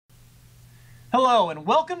Hello and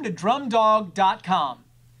welcome to drumdog.com.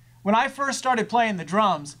 When I first started playing the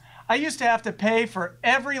drums, I used to have to pay for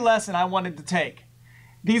every lesson I wanted to take.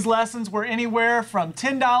 These lessons were anywhere from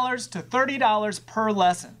 $10 to $30 per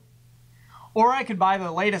lesson. Or I could buy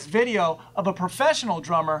the latest video of a professional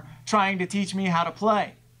drummer trying to teach me how to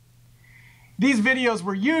play. These videos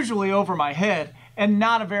were usually over my head and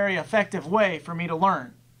not a very effective way for me to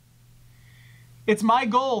learn. It's my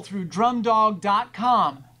goal through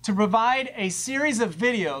drumdog.com to provide a series of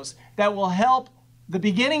videos that will help the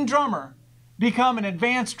beginning drummer become an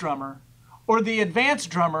advanced drummer, or the advanced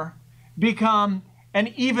drummer become an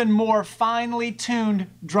even more finely tuned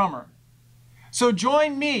drummer. So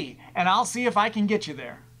join me and I'll see if I can get you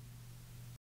there.